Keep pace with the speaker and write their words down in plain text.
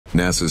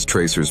NASA's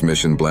Tracers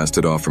mission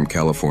blasted off from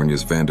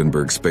California's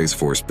Vandenberg Space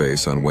Force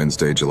Base on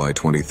Wednesday, July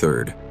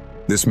 23rd.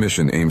 This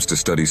mission aims to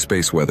study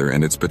space weather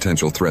and its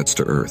potential threats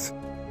to Earth.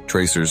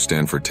 Tracers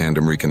stand for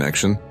Tandem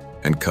Reconnection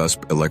and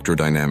Cusp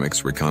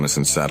Electrodynamics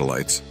Reconnaissance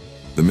Satellites.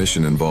 The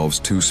mission involves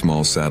two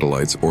small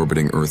satellites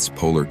orbiting Earth's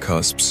polar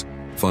cusps,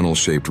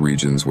 funnel-shaped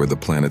regions where the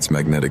planet's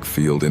magnetic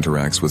field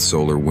interacts with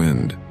solar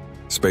wind.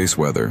 Space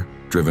weather,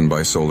 driven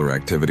by solar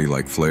activity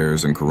like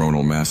flares and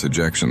coronal mass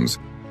ejections,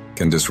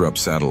 can disrupt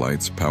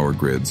satellites, power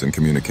grids, and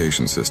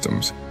communication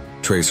systems.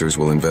 Tracers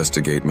will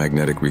investigate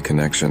magnetic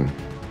reconnection,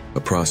 a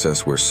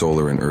process where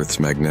solar and Earth's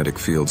magnetic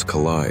fields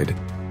collide,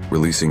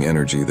 releasing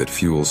energy that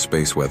fuels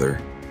space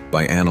weather.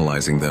 By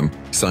analyzing them,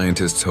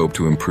 scientists hope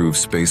to improve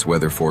space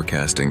weather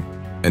forecasting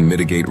and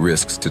mitigate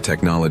risks to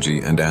technology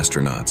and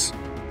astronauts.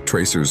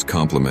 Tracers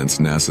complements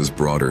NASA's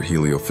broader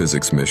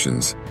heliophysics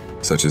missions,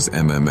 such as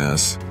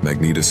MMS,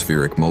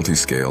 magnetospheric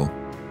multiscale,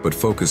 but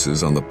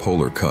focuses on the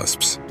polar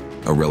cusps,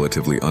 a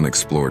relatively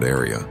unexplored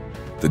area.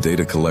 The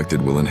data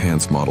collected will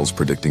enhance models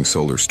predicting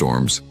solar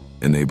storms,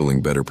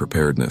 enabling better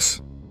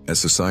preparedness. As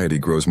society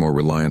grows more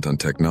reliant on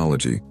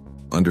technology,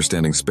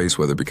 understanding space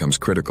weather becomes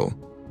critical.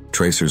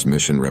 Tracers'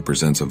 mission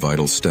represents a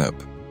vital step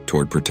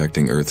toward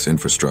protecting Earth's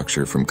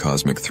infrastructure from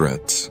cosmic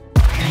threats.